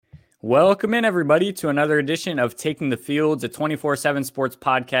Welcome in, everybody, to another edition of Taking the Fields, a 24/7 sports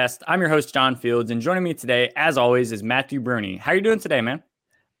podcast. I'm your host, John Fields, and joining me today, as always, is Matthew Bruni. How are you doing today, man?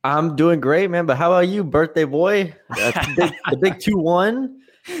 I'm doing great, man. But how about you, birthday boy? The big 2-1.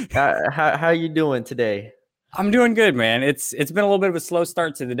 How are you doing today? I'm doing good, man. It's been a little bit of a slow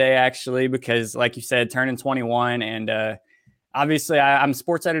start to the day, actually, because, like you said, turning 21, and obviously, I'm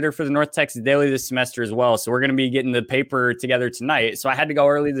sports editor for the North Texas Daily this semester as well. So we're going to be getting the paper together tonight. So I had to go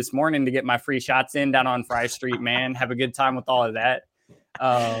early this morning to get my free shots in down on Fry Street, man. Have a good time with all of that.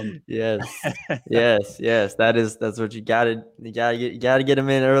 Yes. That's what you gotta get them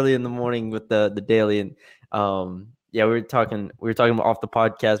in early in the morning with the daily. And we were talking off the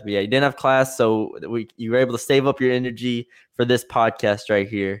podcast, but yeah, you didn't have class, so you were able to save up your energy for this podcast right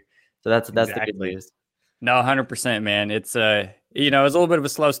here. So that's exactly the good news. No, 100%, man. It's it was a little bit of a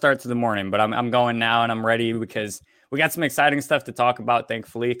slow start to the morning, but I'm going now and I'm ready because we got some exciting stuff to talk about.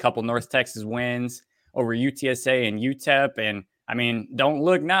 Thankfully, a couple North Texas wins over UTSA and UTEP, and I mean, don't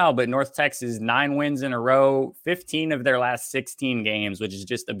look now, but North Texas 9 wins in a row, 15 of their last 16 games, which is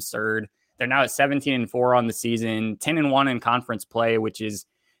just absurd. They're now at 17-4 on the season, 10-1 in conference play, which is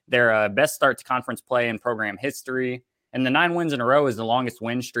their best start to conference play in program history. And the 9 wins in a row is the longest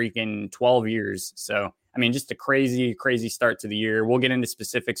win streak in 12 years. So, I mean, just a crazy, crazy start to the year. We'll get into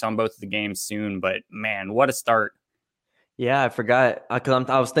specifics on both of the games soon, but man, what a start. Yeah, I forgot because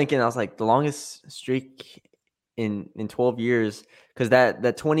I was thinking, I was like, the longest streak in 12 years, because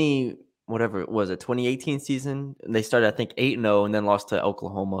that 20 whatever it was, a 2018 season, they started I think 8-0 and then lost to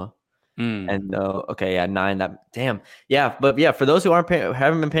Oklahoma. And 9. That damn, yeah. But yeah, for those who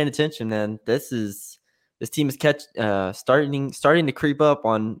haven't been paying attention, then this team is starting to creep up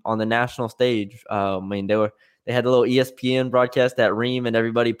on the national stage. I mean, they had a little ESPN broadcast that Reem and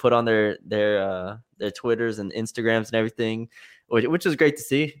everybody put on their Twitters and Instagrams and everything, which is great to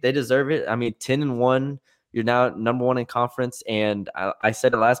see. They deserve it. I mean, 10-1, you're now number 1 in conference, and I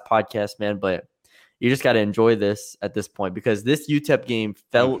said it last podcast, man, but you just got to enjoy this at this point, because this UTEP game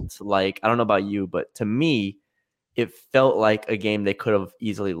felt like, I don't know about you, but to me, it felt like a game they could have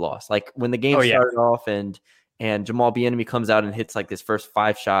easily lost. Like when the game started off and Jamal Bieniemy comes out and hits like his first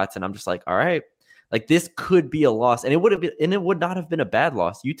 5 shots, and I'm just like, all right, like this could be a loss, and it would not have been a bad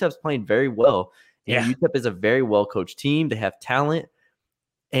loss. UTEP's playing very well, and UTEP is a very well coached team. They have talent,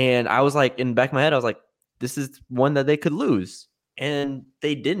 and I was like, in the back of my head, I was like, this is one that they could lose, and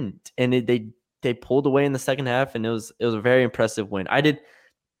they didn't, and they pulled away in the second half, and it was a very impressive win.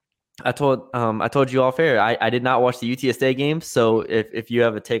 I told you off air, I did not watch the UTSA game, so if you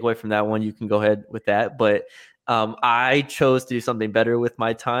have a takeaway from that one, you can go ahead with that. But I chose to do something better with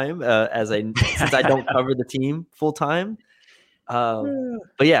my time, since I don't cover the team full time.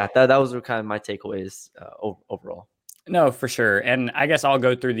 But yeah, that was kind of my takeaways overall. No, for sure. And I guess I'll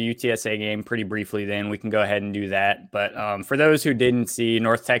go through the UTSA game pretty briefly, then we can go ahead and do that. But for those who didn't see,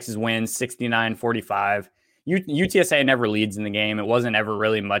 North Texas wins 69-45. UTSA never leads in the game. It wasn't ever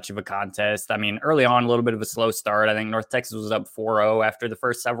really much of a contest. I mean, early on, a little bit of a slow start. I think North Texas was up 4-0 after the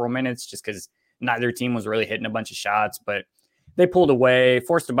first several minutes, just because neither team was really hitting a bunch of shots. But they pulled away,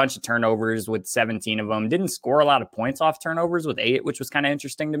 forced a bunch of turnovers with 17 of them. Didn't score a lot of points off turnovers with 8, which was kind of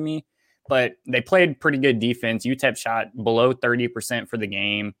interesting to me. But they played pretty good defense. UTEP shot below 30% for the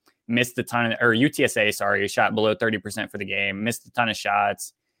game, missed a ton or UTSA, shot below 30% for the game, missed a ton of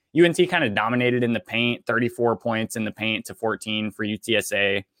shots. UNT kind of dominated in the paint, 34 points in the paint to 14 for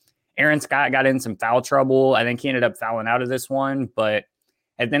UTSA. Aaron Scott got in some foul trouble. I think he ended up fouling out of this one, but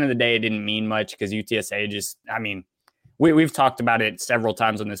at the end of the day, it didn't mean much because UTSA just, I mean, we've talked about it several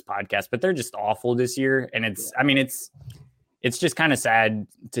times on this podcast, but they're just awful this year. And it's just kind of sad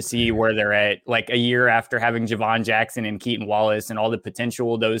to see where they're at, like a year after having Javon Jackson and Keaton Wallace and all the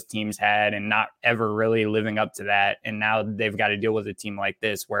potential those teams had and not ever really living up to that. And now they've got to deal with a team like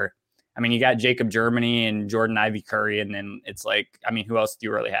this where, I mean, you got Jacob Germany and Jordan Ivy Curry, and then it's like, I mean, who else do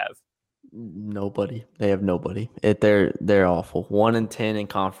you really have? Nobody. They have nobody. They're awful. 1-10 in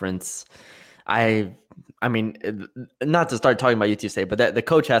conference. I mean, not to start talking about UTSA, but the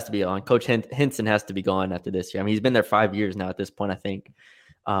coach has to be on. Coach Hinson has to be gone after this year. I mean, he's been there 5 years now at this point, I think.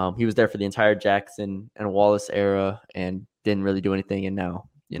 He was there for the entire Jackson and Wallace era and didn't really do anything. And now,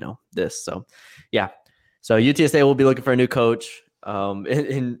 this. So, yeah. So UTSA will be looking for a new coach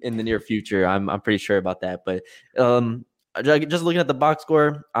in the near future. I'm pretty sure about that. But just looking at the box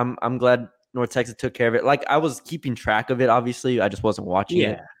score, I'm glad North Texas took care of it. Like, I was keeping track of it, obviously. I just wasn't watching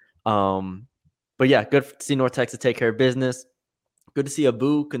it. But yeah, good to see North Texas take care of business. Good to see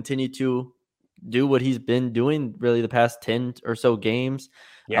Abu continue to do what he's been doing really the past 10 or so games.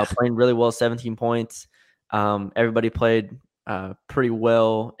 Playing really well, 17 points. Everybody played pretty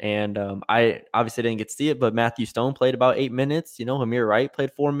well. And I obviously didn't get to see it, but Matthew Stone played about 8 minutes. Hamir Wright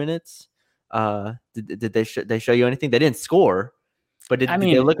played 4 minutes. Did they show you anything? They didn't score, but did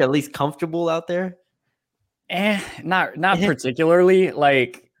they look at least comfortable out there? Not particularly.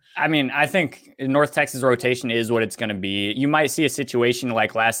 Like, I mean, I think North Texas rotation is what it's going to be. You might see a situation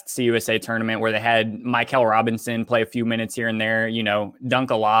like last CUSA tournament where they had Michael Robinson play a few minutes here and there,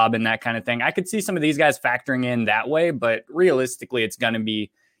 dunk a lob and that kind of thing. I could see some of these guys factoring in that way, but realistically, it's going to be,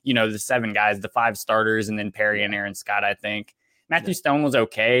 the 7 guys, the 5 starters, and then Perry and Aaron Scott, I think. Matthew Stone was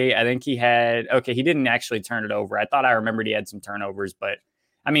okay. I think he didn't actually turn it over. I thought I remembered he had some turnovers, but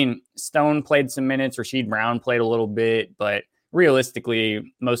I mean, Stone played some minutes. Rasheed Brown played a little bit, but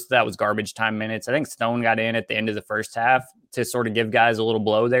realistically, most of that was garbage time minutes. I think Stone got in at the end of the first half to sort of give guys a little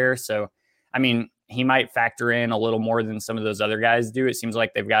blow there. So, I mean, he might factor in a little more than some of those other guys do. It seems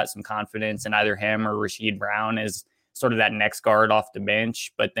like they've got some confidence in either him or Rasheed Brown as sort of that next guard off the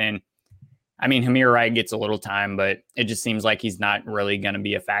bench. But then, I mean, Hamir Wright gets a little time, but it just seems like he's not really going to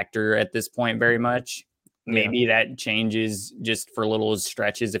be a factor at this point very much. Maybe that changes just for little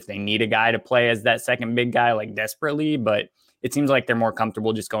stretches if they need a guy to play as that second big guy, like desperately. But it seems like they're more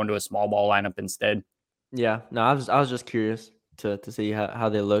comfortable just going to a small ball lineup instead. Yeah, no, I was just curious to see how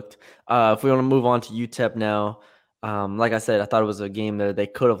they looked. If we want to move on to UTEP now, like I said, I thought it was a game that they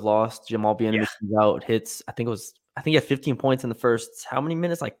could have lost. Jamal Bieniemy out hits. I think he had 15 points in the first. How many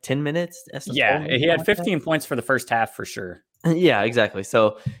minutes? Like 10 minutes? Yeah, he had 15 points for the first half for sure. Yeah, exactly.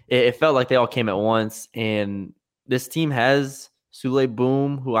 So it felt like they all came at once, and this team has Sule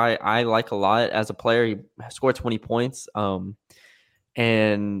Boom, who I like a lot as a player. He scored 20 points.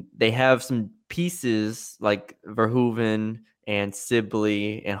 And they have some pieces like Verhoeven and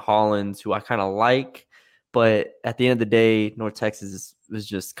Sibley and Hollins, who I kind of like. But at the end of the day, North Texas was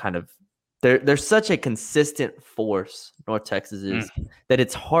just kind of they're such a consistent force. North Texas is that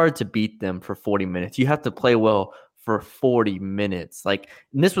it's hard to beat them for 40 minutes. You have to play well for 40 minutes. And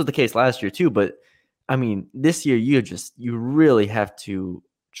this was the case last year too, but I mean, this year you really have to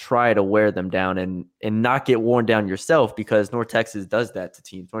try to wear them down and not get worn down yourself, because North Texas does that to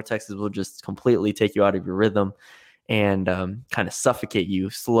teams. North Texas will just completely take you out of your rhythm and kind of suffocate you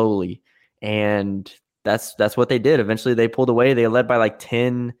slowly. And that's what they did. Eventually they pulled away. They led by like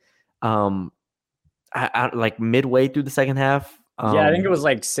 10, like midway through the second half. Yeah, I think it was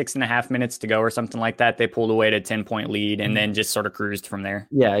like 6.5 minutes to go or something like that. They pulled away to 10-point lead and then just sort of cruised from there.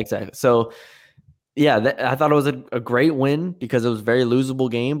 Yeah, exactly. So yeah, I thought it was a great win because it was a very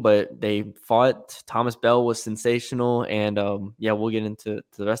losable game, but they fought. Thomas Bell was sensational, and we'll get into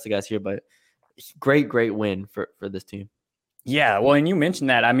the rest of the guys here, but great win for this team. Yeah, well, and you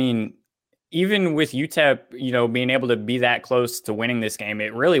mentioned that. I mean, even with UTEP, being able to be that close to winning this game,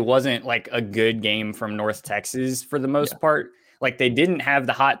 it really wasn't like a good game from North Texas for the most part. Like, they didn't have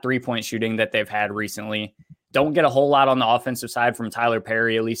the hot 3-point shooting that they've had recently. Don't get a whole lot on the offensive side from Tyler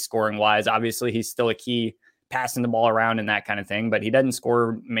Perry, at least scoring wise. Obviously, he's still a key passing the ball around and that kind of thing, but he doesn't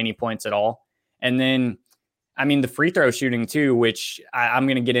score many points at all. And then, I mean, the free throw shooting too, which I'm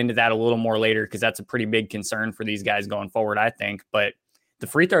going to get into that a little more later because that's a pretty big concern for these guys going forward, I think. But the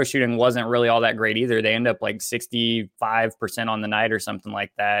free throw shooting wasn't really all that great either. They end up like 65% on the night or something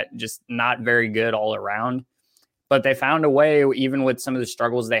like that. Just not very good all around. But they found a way, even with some of the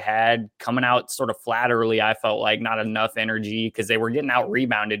struggles they had, coming out sort of flat early. I felt like not enough energy because they were getting out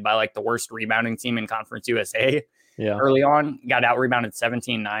rebounded by like the worst rebounding team in Conference USA early on. Got out rebounded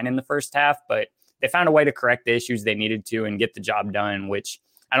 17-9 in the first half, but they found a way to correct the issues they needed to and get the job done, which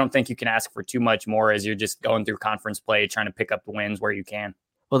I don't think you can ask for too much more as you're just going through conference play, trying to pick up the wins where you can.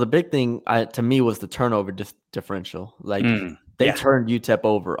 Well, the big thing to me was the turnover differential. They turned UTEP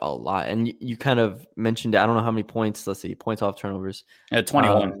over a lot. And you kind of mentioned it. I don't know how many points. Let's see. Points off turnovers.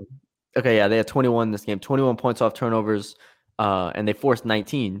 21. Okay, yeah. They had 21 in this game. 21 points off turnovers, and they forced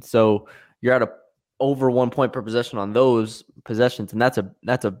 19. So you're at over 1 point per possession on those possessions. And that's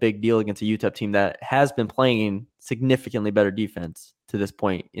a big deal against a UTEP team that has been playing significantly better defense to this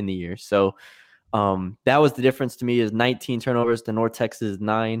point in the year. So that was the difference to me, is 19 turnovers to North Texas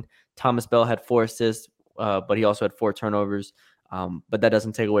 9. Thomas Bell had 4 assists, but he also had 4 turnovers. But that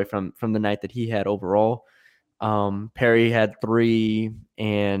doesn't take away from the night that he had overall. Perry had 3,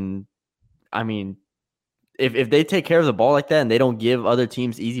 and I mean, if they take care of the ball like that and they don't give other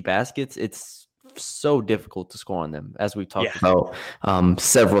teams easy baskets, it's so difficult to score on them, as we've talked about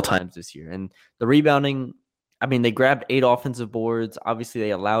several times this year. And the rebounding, I mean, they grabbed 8 offensive boards. Obviously,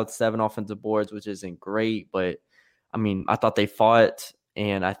 they allowed 7 offensive boards, which isn't great, but I mean, I thought they fought,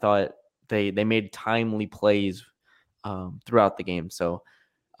 and I thought they made timely plays throughout the game. So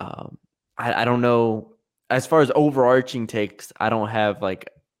I don't know. as far as overarching takes, I don't have like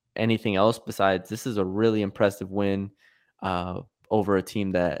anything else besides this is a really impressive win over a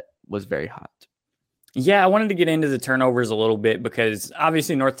team that was very hot. Yeah, I wanted to get into the turnovers a little bit because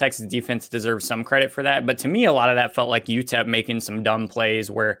obviously North Texas defense deserves some credit for that. But to me, a lot of that felt like UTEP making some dumb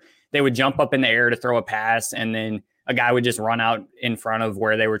plays where they would jump up in the air to throw a pass and then a guy would just run out in front of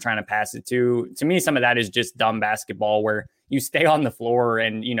where they were trying to pass it to. To me, some of that is just dumb basketball where you stay on the floor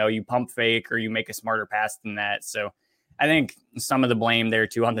and, you pump fake or you make a smarter pass than that. So I think some of the blame there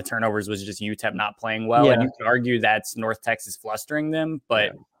too on the turnovers was just UTEP not playing well. Yeah. And you could argue that's North Texas flustering them,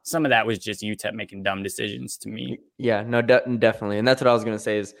 but some of that was just UTEP making dumb decisions to me. Yeah, no, definitely. And that's what I was going to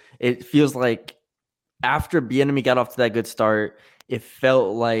say is it feels like after Bieniemy got off to that good start, it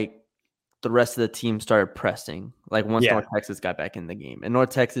felt like the rest of the team started pressing. Like once North Texas got back in the game. And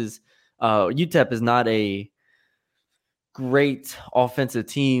North Texas, UTEP is not a great offensive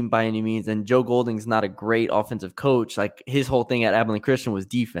team by any means. And Joe Golding's not a great offensive coach. Like his whole thing at Abilene Christian was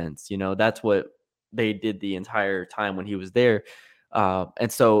defense. That's what they did the entire time when he was there.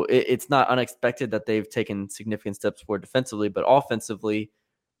 And so it's not unexpected that they've taken significant steps forward defensively, but offensively,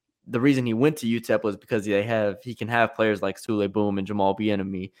 the reason he went to UTEP was because he can have players like Sule Boom and Jamal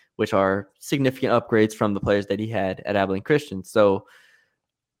Bieniemy, which are significant upgrades from the players that he had at Abilene Christian. So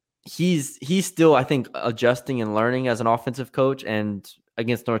he's still, I think, adjusting and learning as an offensive coach. And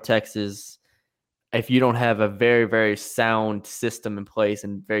against North Texas, if you don't have a very, very sound system in place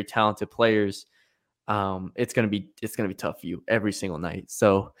and very talented players, it's gonna be tough for you every single night.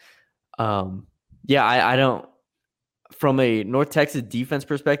 So, I don't. From a North Texas defense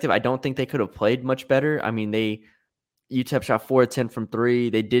perspective, I don't think they could have played much better. I mean, UTEP shot 4 of 10 from 3.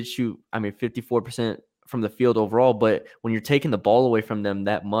 They did shoot, 54% from the field overall. But when you're taking the ball away from them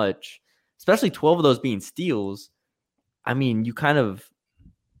that much, especially 12 of those being steals,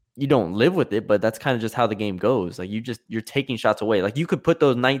 you don't live with it, but that's kind of just how the game goes. Like you're taking shots away. Like you could put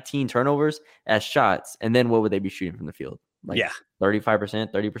those 19 turnovers as shots, and then what would they be shooting from the field? 35%,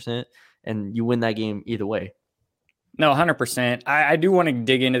 30%, and you win that game either way. No, 100%. I do want to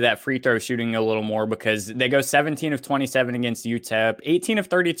dig into that free throw shooting a little more because they go 17 of 27 against UTEP, 18 of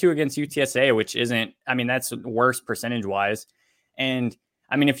 32 against UTSA, which isn't, that's worse percentage wise. And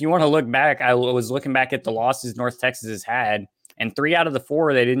if you want to look back, I was looking back at the losses North Texas has had, and 3 out of the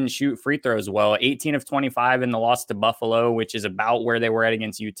 4, they didn't shoot free throws well. 18 of 25 in the loss to Buffalo, which is about where they were at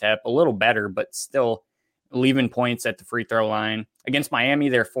against UTEP, a little better, but still leaving points at the free throw line. Against Miami,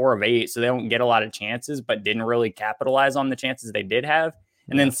 they're 4 of 8, so they don't get a lot of chances, but didn't really capitalize on the chances they did have.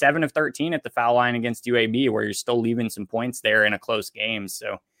 And then 7 of 13 at the foul line against UAB, where you're still leaving some points there in a close game.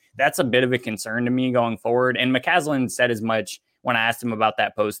 So that's a bit of a concern to me going forward. And McCaslin said as much when I asked him about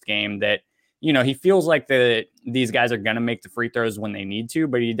that post game that, he feels like these guys are going to make the free throws when they need to,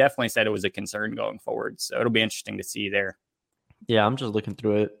 but he definitely said it was a concern going forward. So it'll be interesting to see there. Yeah, I'm just looking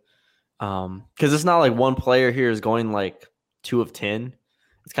through it. Because it's not like one player here is going like 2 of 10.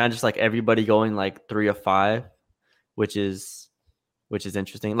 It's kind of just like everybody going like 3 of 5, which is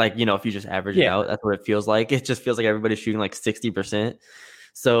interesting. Like, if you just average it out, that's what it feels like. It just feels like everybody's shooting like 60%.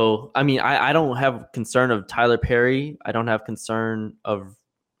 So, I don't have concern of Tyler Perry. I don't have the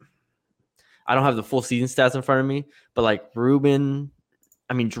full season stats in front of me, but like Ruben,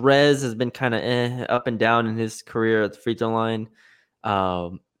 Drez has been kind of up and down in his career at the free throw line.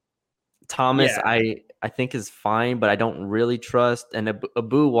 Thomas, I think is fine, but I don't really trust. And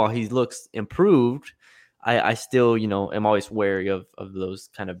Abu, while he looks improved, I still, am always wary of those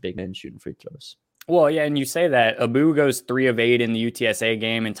kind of big men shooting free throws. Well, yeah, and you say that Abu goes 3 of 8 in the UTSA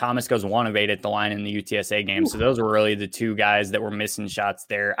game, and Thomas goes 1 of 8 at the line in the UTSA game. So those were really the 2 guys that were missing shots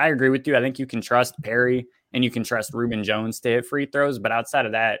there. I agree with you. I think you can trust Perry and you can trust Ruben Jones to hit free throws, but outside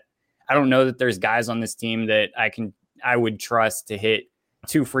of that, I don't know that there's guys on this team that I would trust to hit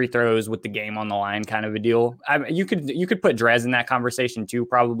 2 free throws with the game on the line kind of a deal. You could put Drez in that conversation too,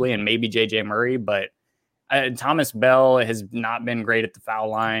 probably, and maybe JJ Murray, but Thomas Bell has not been great at the foul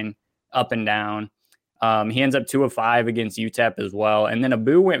line, up and down. He ends up 2 of 5 against UTEP as well. And then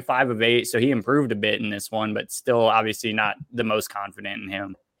Abu went 5 of 8, so he improved a bit in this one, but still obviously not the most confident in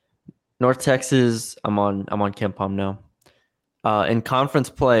him. North Texas, I'm on KenPom now. In conference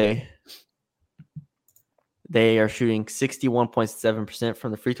play, they are shooting 61.7%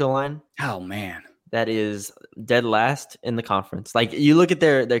 from the free throw line. Oh, man. That is dead last in the conference. Like, you look at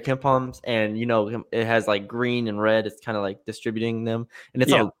their KenPoms, and, it has, like, green and red. It's kind of, like, distributing them. And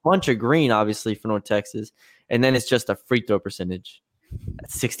it's a bunch of green, obviously, for North Texas. And then it's just a free throw percentage at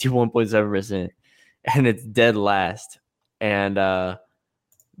 61.7%. And it's dead last. And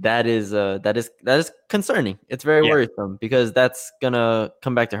that is concerning. It's very worrisome because that's going to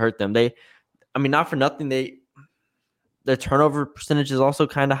come back to hurt them. I mean, not for nothing, their turnover percentage is also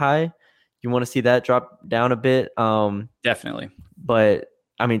kind of high. You want to see that drop down a bit. Definitely. But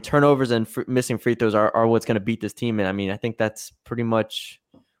I mean, turnovers and missing free throws are what's going to beat this team. And I mean, I think that's pretty much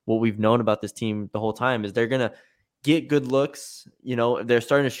what we've known about this team the whole time is they're going to get good looks. You know, they're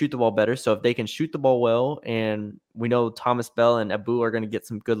starting to shoot the ball better. So if they can shoot the ball well, and we know Thomas Bell and Abu are going to get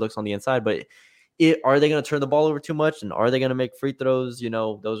some good looks on the inside, but are they going to turn the ball over too much? And are they going to make free throws? You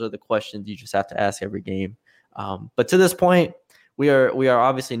know, those are the questions you just have to ask every game. But to this point, we are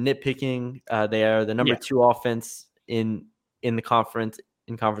obviously nitpicking. They are the number 2 offense in the conference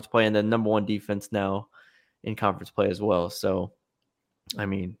play, and the number 1 defense now in conference play as well. So, I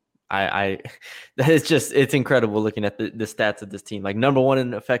mean, it's incredible looking at the stats of this team. Like number 1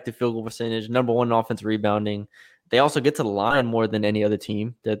 in effective field goal percentage, number 1 in offensive rebounding. They also get to the line more than any other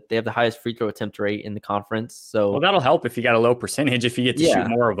team. That they have the highest free throw attempt rate in the conference. So, well, that'll help if you got a low percentage if you get to shoot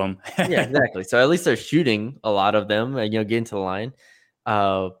more of them. Yeah, exactly. So at least they're shooting a lot of them, getting to the line.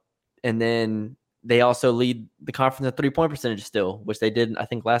 And then they also lead the conference at 3-point percentage still, which they did, I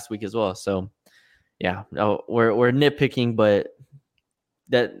think, last week as well. So, yeah, no, we're nitpicking, but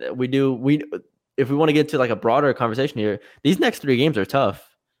that if we want to get to like a broader conversation here, these next 3 games are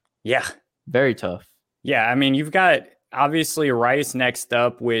tough. Yeah, very tough. Yeah, I mean, you've got obviously Rice next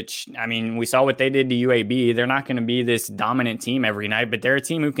up, which, I mean, we saw what they did to UAB. They're not going to be this dominant team every night, but they're a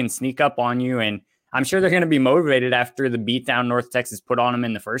team who can sneak up on you. And I'm sure they're going to be motivated after the beatdown North Texas put on them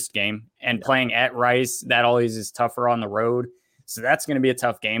in the first game. And playing at Rice, that always is tougher on the road. So that's going to be a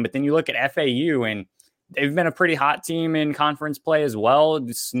tough game. But then you look at FAU, and they've been a pretty hot team in conference play as well,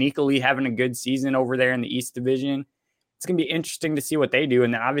 sneakily having a good season over there in the East Division. It's going to be interesting to see what they do.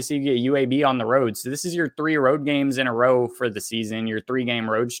 And then obviously you get UAB on the road. So this is your 3 road games in a row for the season, your 3-game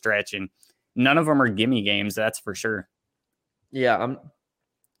road stretch. And none of them are gimme games, that's for sure. Yeah.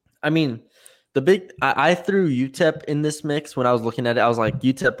 I mean, I threw UTEP in this mix when I was looking at it. I was like,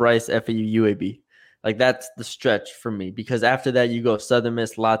 UTEP, Rice, FAU, UAB. Like, that's the stretch for me. Because after that, you go Southern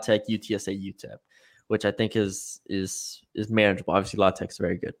Miss, La Tech, UTSA, UTEP, which I think is manageable. Obviously, La Tech's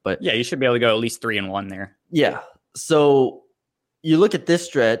very good. But yeah, you should be able to go at least 3-1 there. Yeah. So you look at this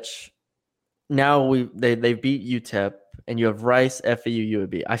stretch. Now they beat UTEP, and you have Rice, FAU,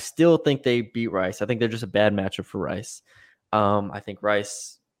 UAB. I still think they beat Rice. I think they're just a bad matchup for Rice. I think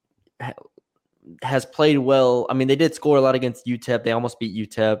Rice has played well. I mean, they did score a lot against UTEP. They almost beat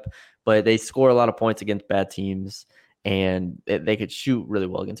UTEP, but they score a lot of points against bad teams, and they could shoot really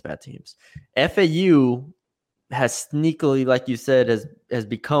well against bad teams. FAU has sneakily, like you said, has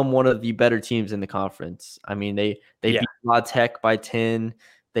become one of the better teams in the conference. I mean, they beat La Tech by 10.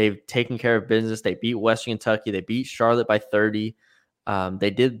 They've taken care of business. They beat Western Kentucky. They beat Charlotte by 30. They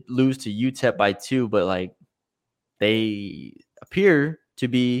did lose to UTEP by 2, but like they appear to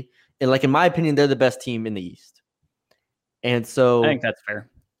be, and like in my opinion, they're the best team in the East. And so I think that's fair.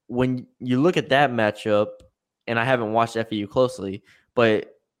 When you look at that matchup, and I haven't watched FAU closely,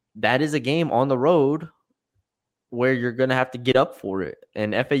 but that is a game on the road where you're going to have to get up for it.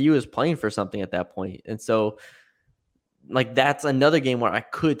 And FAU is playing for something at that point. And so, like, that's another game where I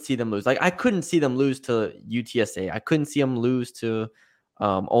could see them lose. Like, I couldn't see them lose to UTSA. I couldn't see them lose to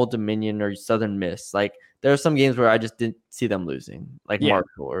Old Dominion or Southern Miss. Like, there are some games where I just didn't see them losing, like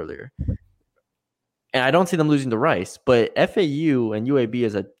Marshall earlier. And I don't see them losing to Rice. But FAU and UAB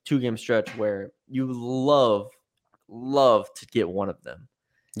is a 2-game stretch where you love to get one of them.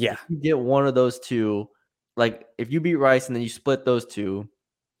 Yeah. If you get one of those two, like if you beat Rice and then you split those two,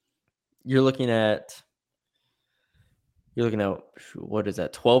 you're looking at what is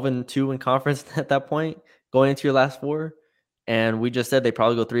that, 12-2 in conference at that point, going into your last 4. And we just said they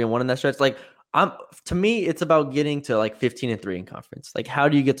probably go 3-1 in that stretch. Like, to me, it's about getting to like 15-3 in conference. Like, how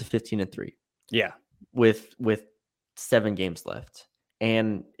do you get to 15-3? Yeah, with 7 games left.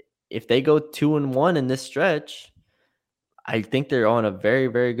 And if they go 2-1 in this stretch, I think they're on a very,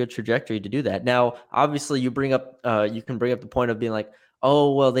 very good trajectory to do that. Now, obviously, you can bring up the point of being like,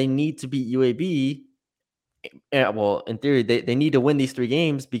 oh, well, they need to beat UAB. Well, in theory, they need to win these 3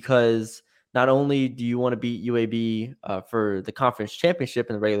 games because not only do you want to beat UAB for the conference championship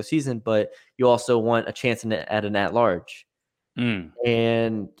in the regular season, but you also want a chance at an at-large.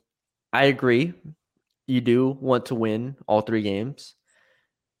 And I agree. You do want to win all 3 games.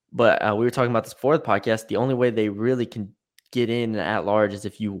 But we were talking about this before the podcast. The only way they really can get in at large is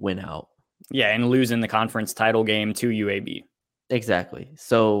if you win out. Yeah, and lose in the conference title game to UAB. Exactly.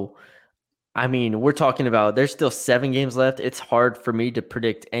 So, I mean, we're talking about there's still 7 games left. It's hard for me to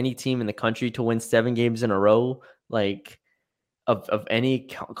predict any team in the country to win 7 games in a row, like of any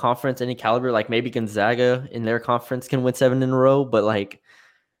conference, any caliber. Like maybe Gonzaga in their conference can win 7 in a row, but like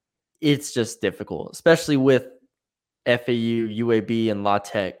it's just difficult, especially with FAU, UAB, and La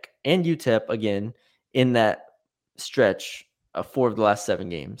Tech and UTEP again in that stretch of 4 of the last 7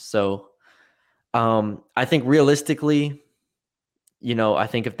 games. So I think realistically, I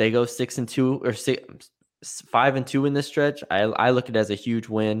think if they go 6-2 or 5-2 in this stretch, I look at it as a huge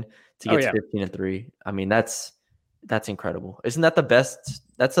win to get to 15-3. I mean, that's incredible. Isn't that the best?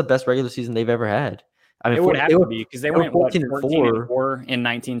 That's the best regular season they've ever had. I mean, it would have to be because they went 14-4 in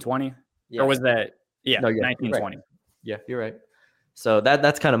 1920, or was that 1920? Right. Yeah, you're right. So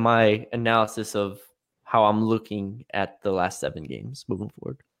that's kind of my analysis of how I'm looking at the last 7 games moving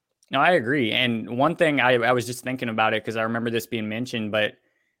forward. No, I agree. And one thing I was just thinking about it because I remember this being mentioned, but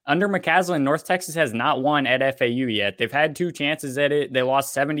under McCasland, North Texas has not won at FAU yet. They've had 2 chances at it. They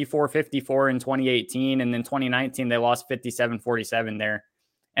lost 74-54 in 2018, and then 2019 they lost 57-47 there.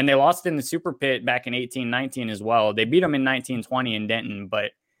 And they lost in the Super Pit back in 18-19 as well. They beat them in 19-20 in Denton,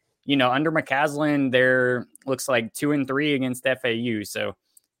 but under McCasland, they're looks like 2-3 against FAU. So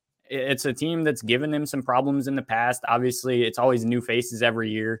it's a team that's given them some problems in the past. Obviously, it's always new faces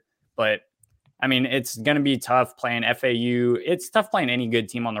every year, but I mean, it's going to be tough playing FAU. It's tough playing any good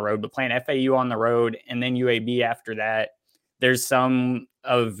team on the road, but playing FAU on the road and then UAB after that, there's some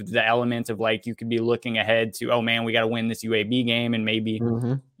of the elements of like you could be looking ahead to, oh man, we got to win this UAB game. And maybe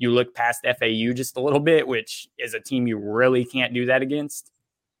you look past FAU just a little bit, which is a team you really can't do that against.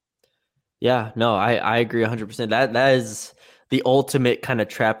 Yeah, no, I agree 100%. That is the ultimate kind of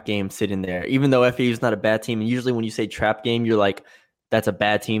trap game sitting there. Even though FAU is not a bad team, and usually when you say trap game, you're like, that's a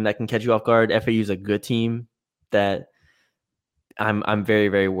bad team that can catch you off guard. FAU is a good team that I'm very,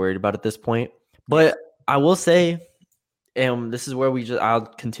 very worried about at this point. But I will say, and this is where I'll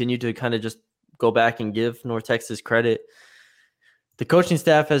continue to kind of just go back and give North Texas credit. The coaching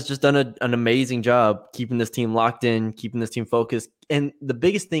staff has just done an amazing job keeping this team locked in, keeping this team focused. And the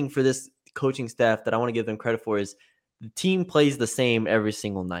biggest thing for this coaching staff that I want to give them credit for is the team plays the same every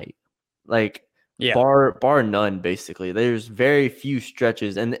single night. Like, bar none, basically. There's very few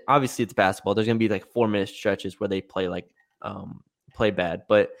stretches, and obviously it's basketball. There's gonna be like 4-minute stretches where they play play bad.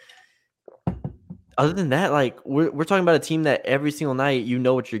 But other than that, like we're talking about a team that every single night you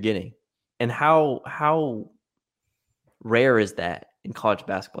know what you're getting. And how rare is that in college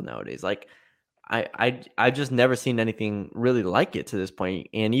basketball nowadays? Like I just never seen anything really like it to this point.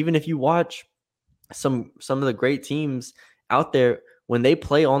 And even if you watch some of the great teams out there, when they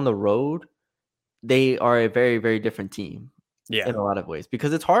play on the road, they are a very, very different team in a lot of ways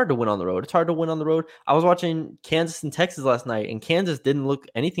because it's hard to win on the road. It's hard to win on the road. I was watching Kansas and Texas last night, and Kansas didn't look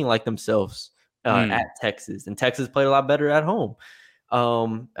anything like themselves at Texas, and Texas played a lot better at home.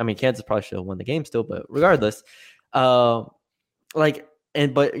 I mean, Kansas probably should have won the game still, but regardless, but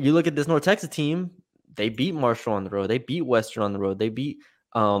you look at this North Texas team, they beat Marshall on the road. They beat Western on the road. They beat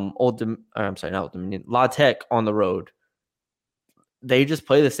La Tech on the road. They just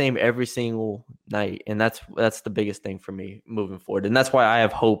play the same every single night, and that's the biggest thing for me moving forward. And that's why I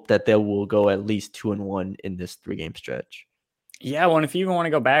have hope that they will go at least 2-1 in this 3-game stretch. Yeah, well, and if you even want to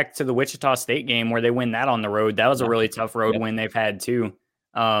go back to the Wichita State game where they win that on the road, that was a really tough road win they've had too.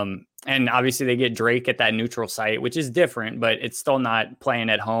 And obviously they get Drake at that neutral site, which is different, but it's still not playing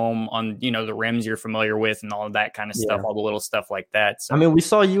at home on, the rims you're familiar with and all of that kind of stuff, all the little stuff like that. So I mean, we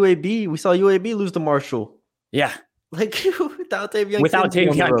saw UAB lose to Marshall. Yeah. Like without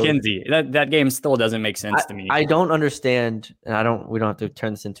Tavion Kinsey, that game still doesn't make sense to me. I don't understand, and we don't have to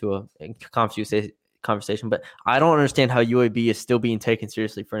turn this into a conversation, but I don't understand how UAB is still being taken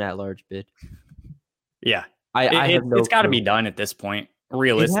seriously for an at-large bid. Yeah, it's got to be done at this point.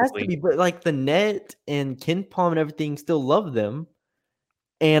 Realistically, it has to be, but like the net and KenPom and everything still love them,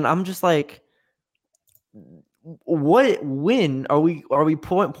 and I'm just like, what win are we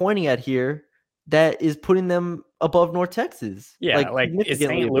pointing at here that is putting them above North Texas? Yeah, like is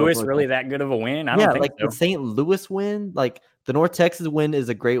St. Louis really that good of a win? I don't think so. The St. Louis win, like the North Texas win is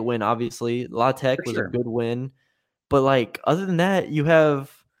a great win. Obviously, La Tech was a good win, but like other than that, you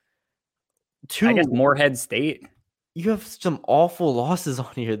have two. I guess Morehead State. You have some awful losses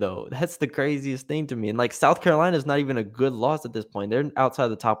on here, though. That's the craziest thing to me. And like South Carolina is not even a good loss at this point. They're outside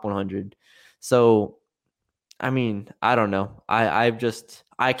the top 100. So, I mean, I don't know. I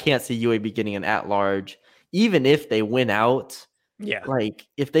can't see UAB getting an at-large, even if they win out. Yeah. Like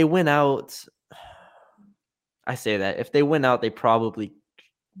if they win out, I say that if they win out, they probably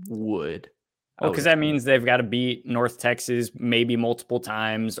would. Well, because that means they've got to beat North Texas maybe multiple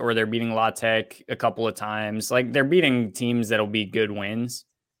times, or they're beating La Tech a couple of times. Like they're beating teams that'll be good wins.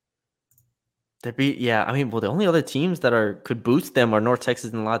 I mean, well, the only other teams that could boost them are North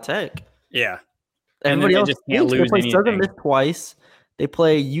Texas and La Tech. Yeah, everybody else just can't lose anything. Southern Miss twice. They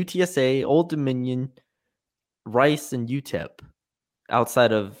play UTSA, Old Dominion, Rice, and UTEP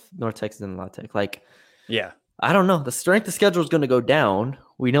outside of North Texas and La Tech. Like, Yeah. I don't know. The strength of schedule is going to go down.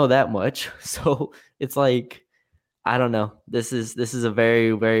 We know that much. So it's like, I don't know. This is a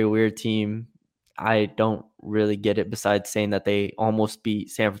very, very weird team. I don't really get it besides saying that they almost beat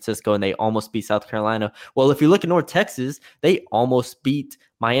San Francisco and they almost beat South Carolina. Well, if you look at North Texas, they almost beat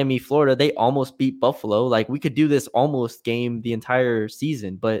Miami, Florida. They almost beat Buffalo. Like, we could do this almost game the entire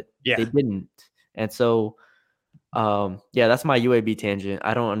season, but they didn't. And so, yeah, that's my UAB tangent.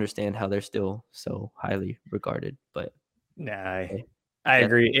 I don't understand how they're still so highly regarded, but nah, I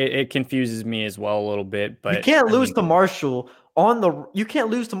agree. It confuses me as well a little bit, but you can't lose to Marshall you can't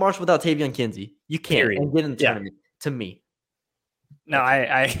lose to Marshall without Tavion Kinsey. You can't and get in the tournament to me. No,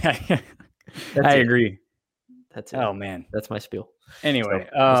 I agree. That's it. Oh man. That's my spiel. Anyway,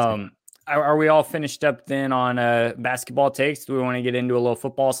 are we all finished up then on basketball takes? Do we want to get into a little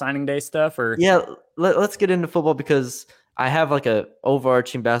football signing day stuff or yeah, let's get into football because I have like a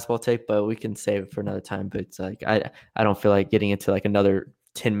overarching basketball take, but we can save it for another time. But it's like I don't feel like getting into like another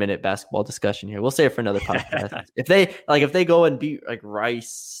 10-minute basketball discussion here. We'll save it for another podcast. if they go and beat like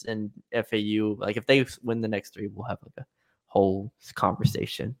Rice and FAU, like if they win the next 3, we'll have like a whole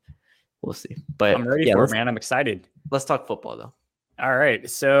conversation. We'll see. But I'm ready for it, man. I'm excited. Let's talk football though. All right.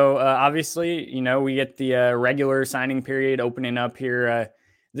 So obviously, we get the regular signing period opening up here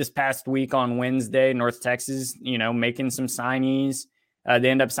this past week on Wednesday. North Texas, making some signees.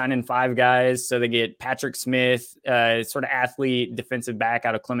 They end up signing 5 guys. So they get Patrick Smith, sort of athlete, defensive back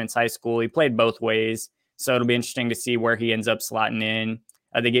out of Clements High School. He played both ways. So it'll be interesting to see where he ends up slotting in.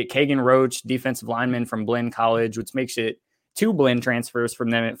 They get Kagan Roach, defensive lineman from Blinn College, which makes it 2 Blinn transfers for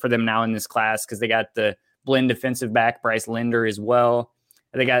them now in this class because they got the Blinn defensive back Bryce Linder as well.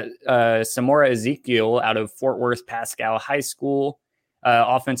 They got Samora Ezekiel out of Fort Worth Pascal High School,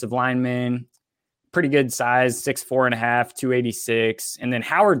 offensive lineman, pretty good size, 6'4.5", 286. And then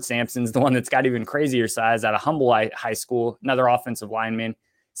Howard Sampson's the one that's got even crazier size out of Humble High School, another offensive lineman,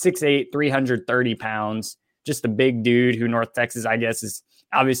 6'8", 330 pounds, just a big dude who North Texas, I guess, is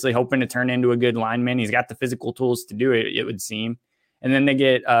obviously hoping to turn into a good lineman. He's got the physical tools to do it, it would seem. And then they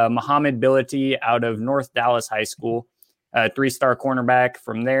get Muhammad Billity out of North Dallas High School, 3-star cornerback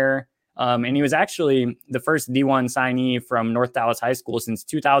from there. And he was actually the first D1 signee from North Dallas High School since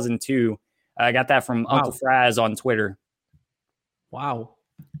 2002. I got that from Uncle Fraz on Twitter. Wow.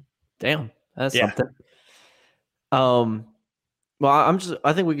 Damn. That's something. Well,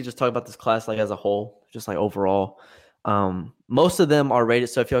 I think we could just talk about this class like as a whole, just like overall. Most of them are rated.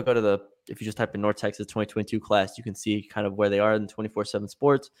 So if you go to if you just type in North Texas 2022 class, you can see kind of where they are in 24/7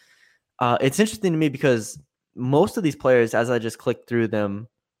 Sports. It's interesting to me because most of these players, as I just clicked through them,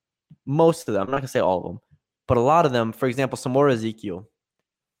 most of them, I'm not going to say all of them, but a lot of them, for example, Samora Ezekiel,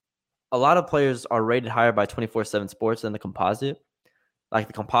 a lot of players are rated higher by 24/7 Sports than the composite. Like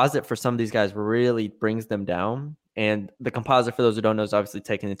the composite for some of these guys really brings them down. And the composite, for those who don't know, is obviously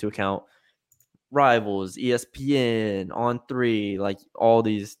taking into account Rivals, ESPN, On3, like all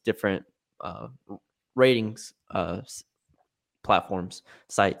these different ratings platforms,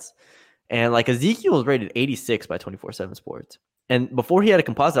 sites. And like Ezekiel was rated 86 by 24/7 Sports. And before he had a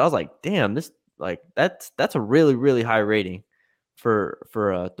composite, I was like, damn, that's a really, really high rating for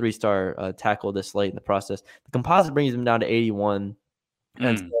a 3-star tackle this late in the process. The composite brings him down to 81.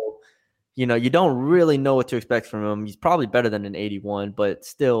 And so, you don't really know what to expect from him. He's probably better than an 81, but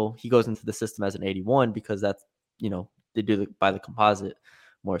still he goes into the system as an 81 because that's, they do by the composite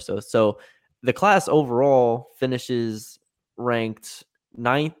more so. So the class overall finishes ranked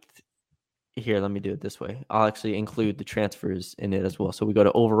 9th. Here, let me do it this way. I'll actually include the transfers in it as well. So we go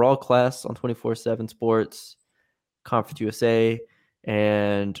to overall class on 24/7 Sports, Conference USA,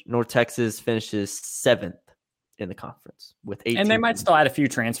 and North Texas finishes 7th in the conference with 8. And they might still add a few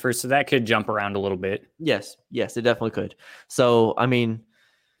transfers, so that could jump around a little bit. Yes, it definitely could. So, I mean,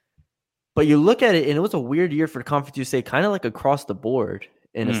 but you look at it, and it was a weird year for the Conference USA, kind of like across the board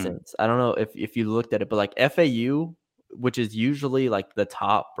in a sense. I don't know if you looked at it, but like FAU, which is usually like the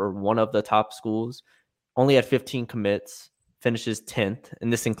top or one of the top schools, only had 15 commits, finishes 10th.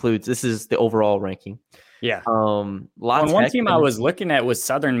 And this is the overall ranking. Yeah. One team I was looking at was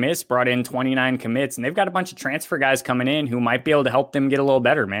Southern Miss, brought in 29 commits, and they've got a bunch of transfer guys coming in who might be able to help them get a little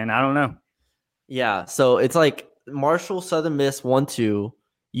better, man. I don't know. Yeah. So it's like Marshall, Southern Miss, 1-2,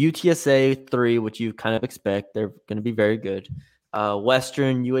 UTSA 3, which you kind of expect. They're going to be very good.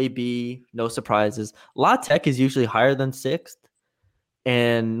 Western, UAB, no surprises. La Tech is usually higher than 6th,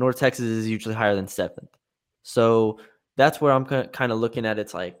 and North Texas is usually higher than 7th. So that's where I'm kind of looking at.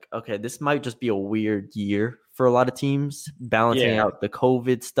 It's like, okay, this might just be a weird year for a lot of teams, balancing Yeah. out the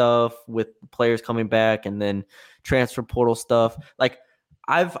COVID stuff with players coming back and then transfer portal stuff. Like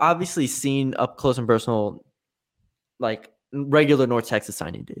I've obviously seen up close and personal, like regular North Texas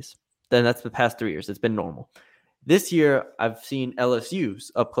signing days. Then that's the past 3 years. It's been normal. This year, I've seen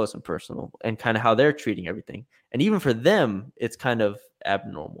LSU's up close and personal and kind of how they're treating everything. And even for them, it's kind of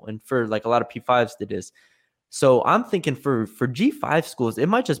abnormal. And for like a lot of P5s, it is. So I'm thinking for G5 schools, it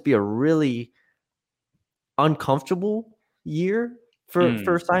might just be a really uncomfortable year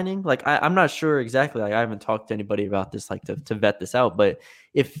for signing. Like I'm not sure exactly. Like I haven't talked to anybody about this, like to vet this out, but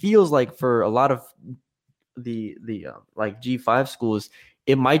it feels like for a lot of the like G5 schools,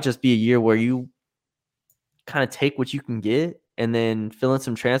 it might just be a year where you kind of take what you can get and then fill in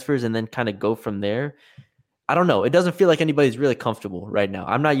some transfers and then kind of go from there. I don't know. It doesn't feel like anybody's really comfortable right now.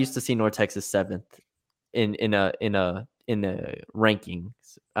 I'm not used to seeing North Texas 7th in a rankings.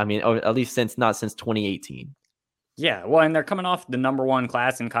 I mean, or at least since 2018. Yeah, well, and they're coming off the number 1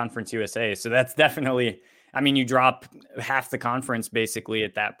 class in Conference USA, so that's definitely. I mean, you drop half the conference basically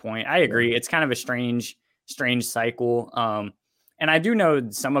at that point. I agree. It's kind of a strange cycle. And I do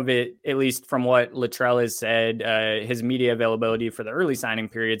know some of it, at least from what Littrell has said, his media availability for the early signing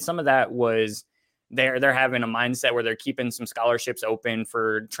period. Some of that was they're having a mindset where they're keeping some scholarships open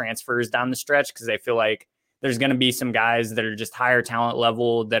for transfers down the stretch because they feel like there's going to be some guys that are just higher talent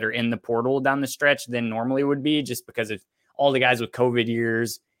level that are in the portal down the stretch than normally would be, just because of all the guys with COVID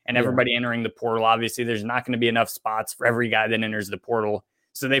years and everybody entering the portal. Obviously, there's not going to be enough spots for every guy that enters the portal.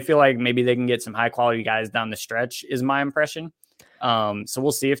 So they feel like maybe they can get some high quality guys down the stretch is my impression. So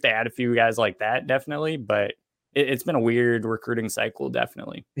we'll see if they add a few guys like that, definitely. But it's been a weird recruiting cycle,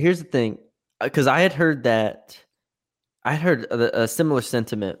 definitely. Here's the thing, because I had heard a similar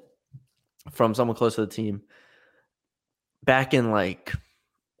sentiment from someone close to the team back in like,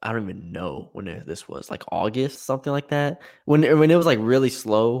 I don't even know when this was, like August, something like that. When it was like really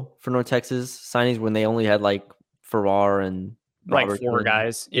slow for North Texas signings, when they only had like Farrar and Robertson, like 4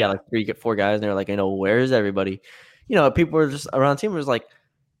 guys. Yeah, like 4 guys. And they're like, where's everybody? People were just around the team was like,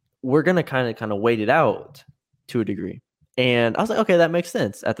 we're gonna kind of wait it out to a degree. And I was like, okay, that makes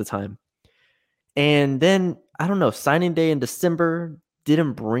sense at the time. And then I don't know, signing day in December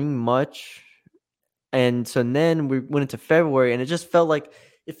didn't bring much. And so then we went into February and it just felt like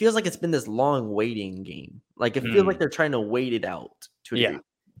it feels like it's been this long waiting game. Like it feels like they're trying to wait it out to a degree.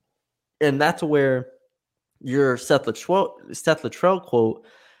 And that's where your Seth Littrell quote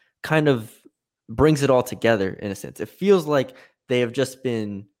kind of brings it all together in a sense. It feels like they have just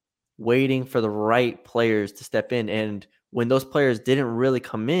been waiting for the right players to step in. And when those players didn't really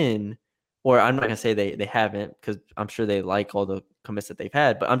come in, or I'm not going to say they haven't, because I'm sure they like all the commits that they've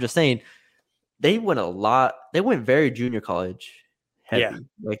had, but I'm just saying they went very junior college heavy,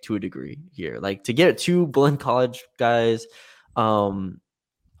 like to a degree here, like to get 2 blend college guys, and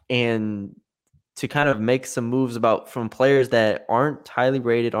to kind of make some moves from players that aren't highly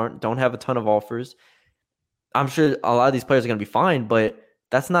rated, don't have a ton of offers. I'm sure a lot of these players are going to be fine, but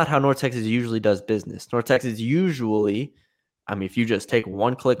that's not how North Texas usually does business. North Texas usually, I mean, if you just take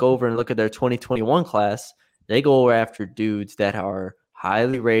one click over and look at their 2021 class, they go after dudes that are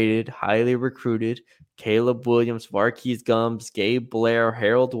highly rated, highly recruited. Caleb Williams, Varkees Gums, Gabe Blair,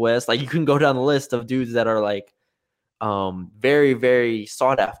 Harold West. Like you can go down the list of dudes that are like very, very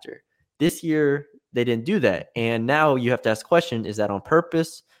sought after. This year, they didn't do that. And now you have to ask the question, is that on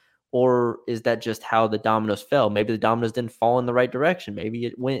purpose? Or is that just how the dominoes fell? Maybe the dominoes didn't fall in the right direction. Maybe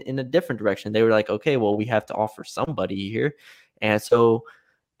it went in a different direction. They were like, okay, well, we have to offer somebody here. And so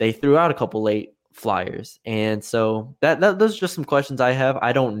they threw out a couple late flyers. And so those are just some questions I have.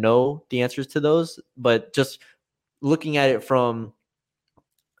 I don't know the answers to those, but just looking at it from,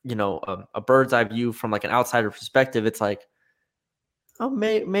 a bird's eye view from like an outsider perspective, it's like, oh,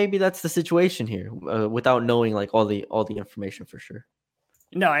 maybe that's the situation here, without knowing like all the information for sure.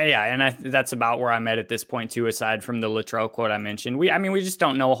 No, yeah, and that's about where I'm at this point too. Aside from the Littrell quote I mentioned, we just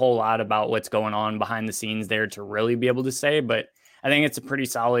don't know a whole lot about what's going on behind the scenes there to really be able to say. But I think it's a pretty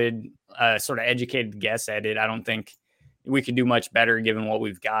solid, sort of educated guess at it. I don't think we could do much better given what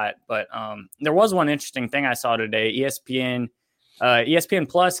we've got. But there was one interesting thing I saw today. ESPN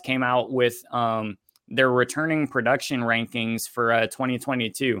Plus came out with their returning production rankings for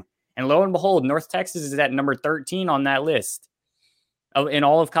 2022, and lo and behold, North Texas is at number 13 on that list in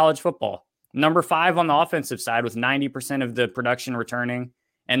all of college football. Number 5 on the offensive side with 90% of the production returning,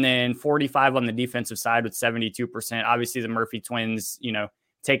 and then 45 on the defensive side with 72%. Obviously, the Murphy twins,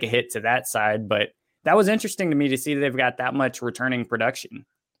 take a hit to that side, but that was interesting to me to see that they've got that much returning production.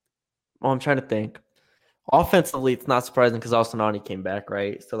 Well, I'm trying to think. Offensively, it's not surprising because Austin Aune came back,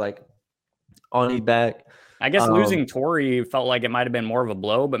 right? So, like, Aune back. I guess Um, losing Torrey felt like it might have been more of a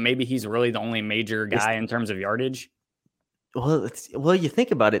blow, but maybe he's really the only major it's guy in terms of yardage. well, you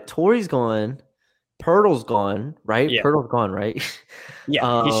think about it. Torrey's gone, Pirtle's gone, right? Yeah. Pirtle's gone, right?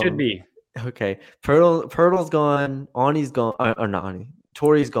 Yeah, he should um, be. okay. Pirtle's gone, Ani's gone, or not Ani.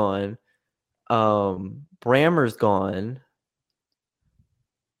 Torrey's gone. Brammer's gone.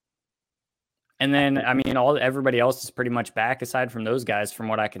 And then, I mean, everybody else is pretty much back aside from those guys, from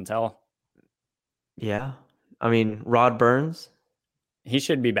what I can tell. Yeah. I mean, Rod Burns. He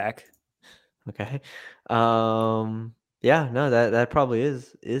should be back. Okay. Yeah, no, that probably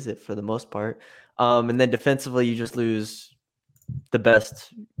is it for the most part. And then defensively you just lose the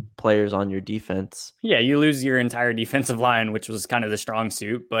best players on your defense. Yeah, you lose your entire defensive line, which was kind of the strong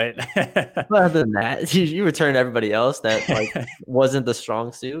suit, but But other than that, you return everybody else that like wasn't the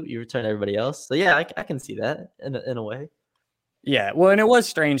strong suit. You return everybody else. So yeah, I can see that in a way. yeah, well, and it was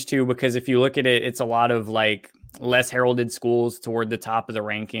strange too, because if you look at it, it's a lot of like less heralded schools toward the top of the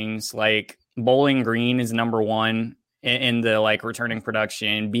rankings. Like Bowling Green is number one in the like returning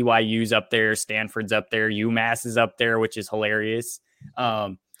production. BYU's up there, Stanford's up there, UMass is up there, which is hilarious.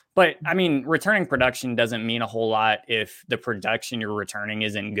 But I mean, returning production doesn't mean a whole lot if the production you're returning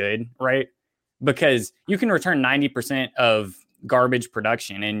isn't good, right? Because you can return 90% of garbage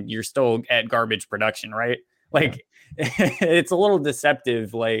production and you're still at garbage production, right? Like it's a little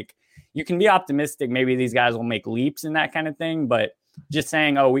deceptive. Like you can be optimistic, maybe these guys will make leaps and that kind of thing, but just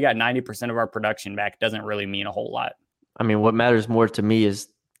saying, oh, we got 90% of our production back doesn't really mean a whole lot. I mean, what matters more to me is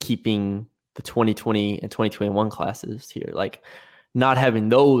keeping the 2020 and 2021 classes here. Like not having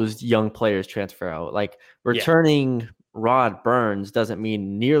those young players transfer out. Like returning Rod Burns doesn't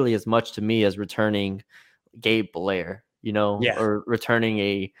mean nearly as much to me as returning Gabe Blair, or returning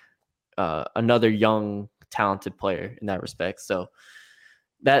a another young talented player in that respect. So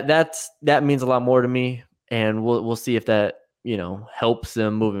that means a lot more to me, and we'll see if that helps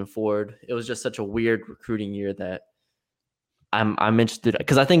them moving forward. It was just such a weird recruiting year that I'm interested,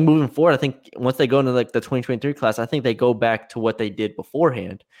 because I think moving forward, I think once they go into like the 2023 class, I think they go back to what they did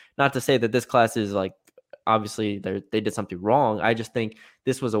beforehand. Not to say that this class is like obviously they did something wrong. I just think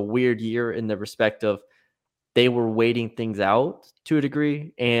this was a weird year in the respect of they were waiting things out to a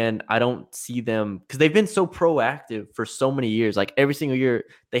degree, and I don't see them because they've been so proactive for so many years. Like every single year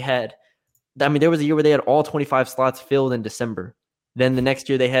they had, I mean, there was a year where they had all 25 slots filled in December. Then the next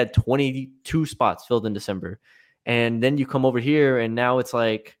year they had 22 spots filled in December. And then you come over here and now it's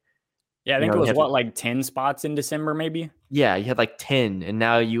like, yeah, I think it was like 10 spots in December, maybe. Yeah, you had like 10, and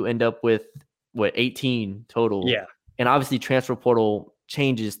now you end up with 18 total. Yeah. And obviously transfer portal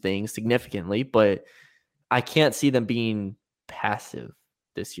changes things significantly, but I can't see them being passive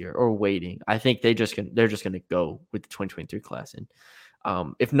this year or waiting. I think they're just going to go with the 2023 class.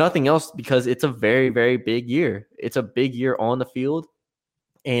 And if nothing else, because it's a very, very big year. It's a big year on the field.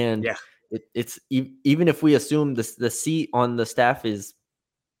 And yeah, it's even if we assume the seat on the staff is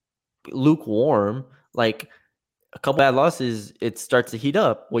lukewarm, like a couple bad losses, it starts to heat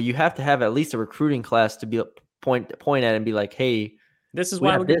up. Well, you have to have at least a recruiting class to be a point at and be like, hey, this is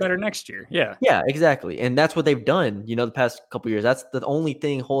why we'll get better next year. Yeah. Yeah, exactly. And that's what they've done, the past couple of years. That's the only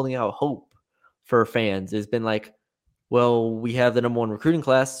thing holding out hope for fans. Has been like, well, we have the number one recruiting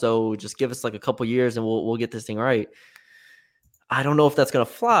class, so just give us like a couple years and we'll get this thing right. I don't know if that's going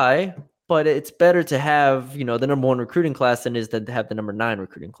to fly, but it's better to have, the number one recruiting class than is to have the number 9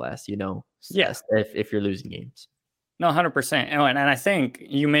 recruiting class, Yes. if you're losing games. No, 100%. And I think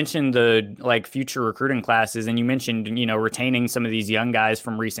you mentioned the like future recruiting classes, and you mentioned, retaining some of these young guys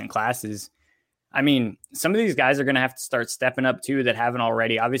from recent classes. I mean, some of these guys are going to have to start stepping up too that haven't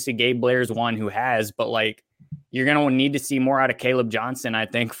already. Obviously, Gabe Blair's one who has, but like you're going to need to see more out of Caleb Johnson, I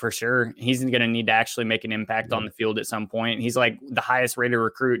think, for sure. He's going to need to actually make an impact on the field at some point. He's like the highest rated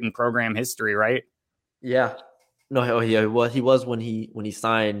recruit in program history, right? Yeah. No, he was when he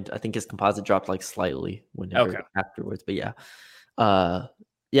signed. I think his composite dropped like slightly afterwards, but yeah.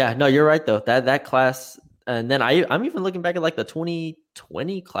 Yeah, no, you're right though. That class, and then I'm even looking back at like the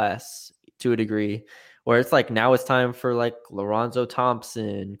 2020 class to a degree, where it's like now it's time for like Lorenzo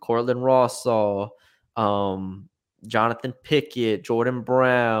Thompson, Cortland Rossall, Jonathan Pickett, Jordan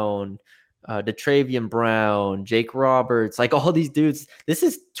Brown, DeTravian Brown, Jake Roberts, like all these dudes. This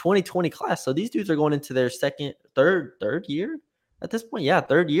is 2020 class, so these dudes are going into their third year at this point. Yeah,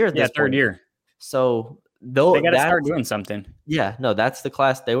 third year. Third year. So they got to start doing something. Yeah, no, that's the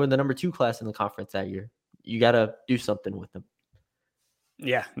class. They were the number 2 class in the conference that year. You got to do something with them.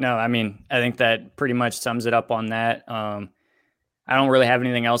 Yeah, no, I mean, I think that pretty much sums it up on that. I I don't really have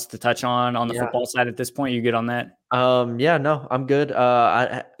anything else to touch on the Yeah. football side at this point. You good on that? Yeah, no, I'm good.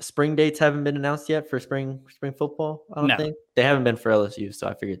 Spring dates haven't been announced yet for spring football. I don't No. think they haven't been for LSU, so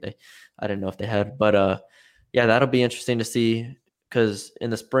I figured I didn't know if they had, but yeah, that'll be interesting to see because in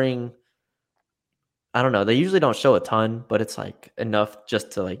the spring, I don't know. They usually don't show a ton, but it's like enough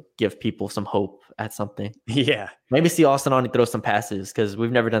just to like give people some hope at something. Yeah. Maybe see Austin Aune throw some passes because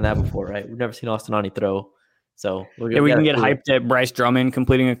we've never done that before, right? We've never seen Austin Aune throw. So we can get hyped at Bryce Drummond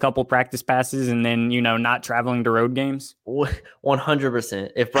completing a couple practice passes and then, not traveling to road games.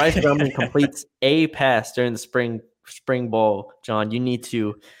 100%. If Bryce Drummond completes a pass during the spring ball, John, you need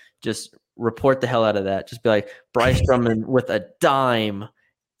to just report the hell out of that. Just be like, Bryce Drummond with a dime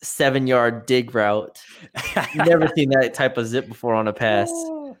 7-yard dig route. Never seen that type of zip before on a pass.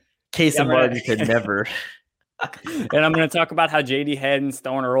 Casey Martin could never. And I'm going to talk about how JD Head and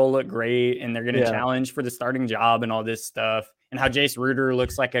Stoner Roll look great, and they're going to challenge for the starting job and all this stuff, and how Jace Ruder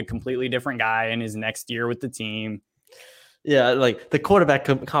looks like a completely different guy in his next year with the team. Yeah, like the quarterback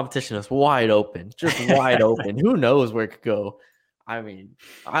competition is wide open, just wide open. Who knows where it could go? I mean,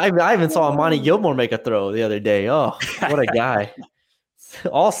 I even saw Amani Gilmore make a throw the other day. Oh, what a guy.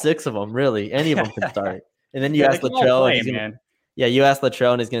 All 6 of them, really. Any of them can start. And then you ask Latrell, you ask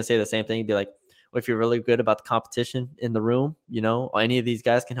Latrell, and he's going to say the same thing. He'd be like, well, if you're really good about the competition in the room, any of these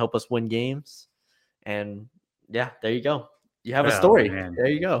guys can help us win games. And yeah, there you go. You have a story. Man. There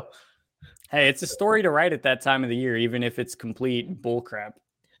you go. Hey, it's a story to write at that time of the year, even if it's complete bullcrap.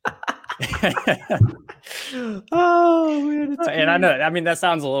 Oh man! And I mean, that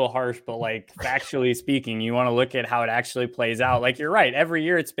sounds a little harsh, but like factually speaking, you want to look at how it actually plays out. Like you're right. Every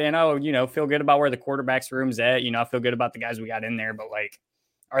year it's been, feel good about where the quarterback's room's at. I feel good about the guys we got in there, but like,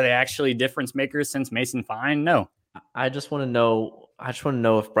 are they actually difference makers since Mason Fine? No. I just want to know.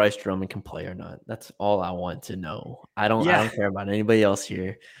 If Bryce Drummond can play or not. That's all I want to know. I don't care about anybody else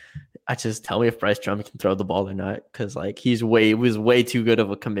here. I just tell me if Bryce Drummond can throw the ball or not, because like he was way too good of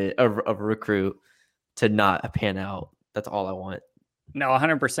a recruit to not pan out. That's all I want. No,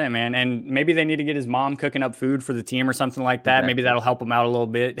 100%, man. And maybe they need to get his mom cooking up food for the team or something like that. Exactly. Maybe that'll help him out a little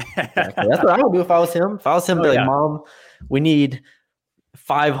bit. Exactly. That's what I would do if I was him. If I was him, like, Mom, we need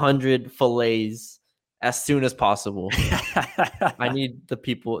 500 fillets as soon as possible. I need the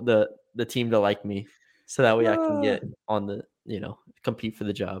people, the team to like me, so that way I can get on the, compete for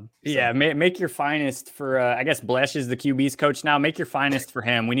the job. So. Yeah, make your finest for, I guess Blesh is the QB's coach now. Make your finest for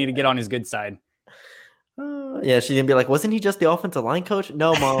him. We need to get on his good side. Yeah, she's going to be like, wasn't he just the offensive line coach?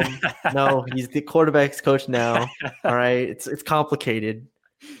 No, Mom. No, he's the quarterback's coach now. All right, it's complicated.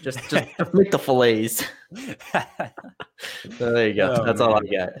 Just make the fillets. So there you go. That's all I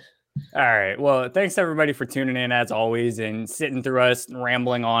got. All right. Well, thanks everybody for tuning in as always and sitting through us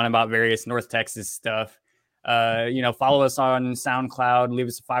rambling on about various North Texas stuff. Follow us on SoundCloud, leave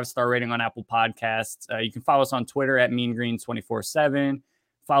us a 5-star rating on Apple Podcasts. You can follow us on Twitter at MeanGreen247.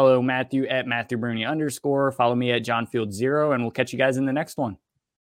 Follow Matthew at Matthew Bruni _. Follow me at JohnField0, and we'll catch you guys in the next one.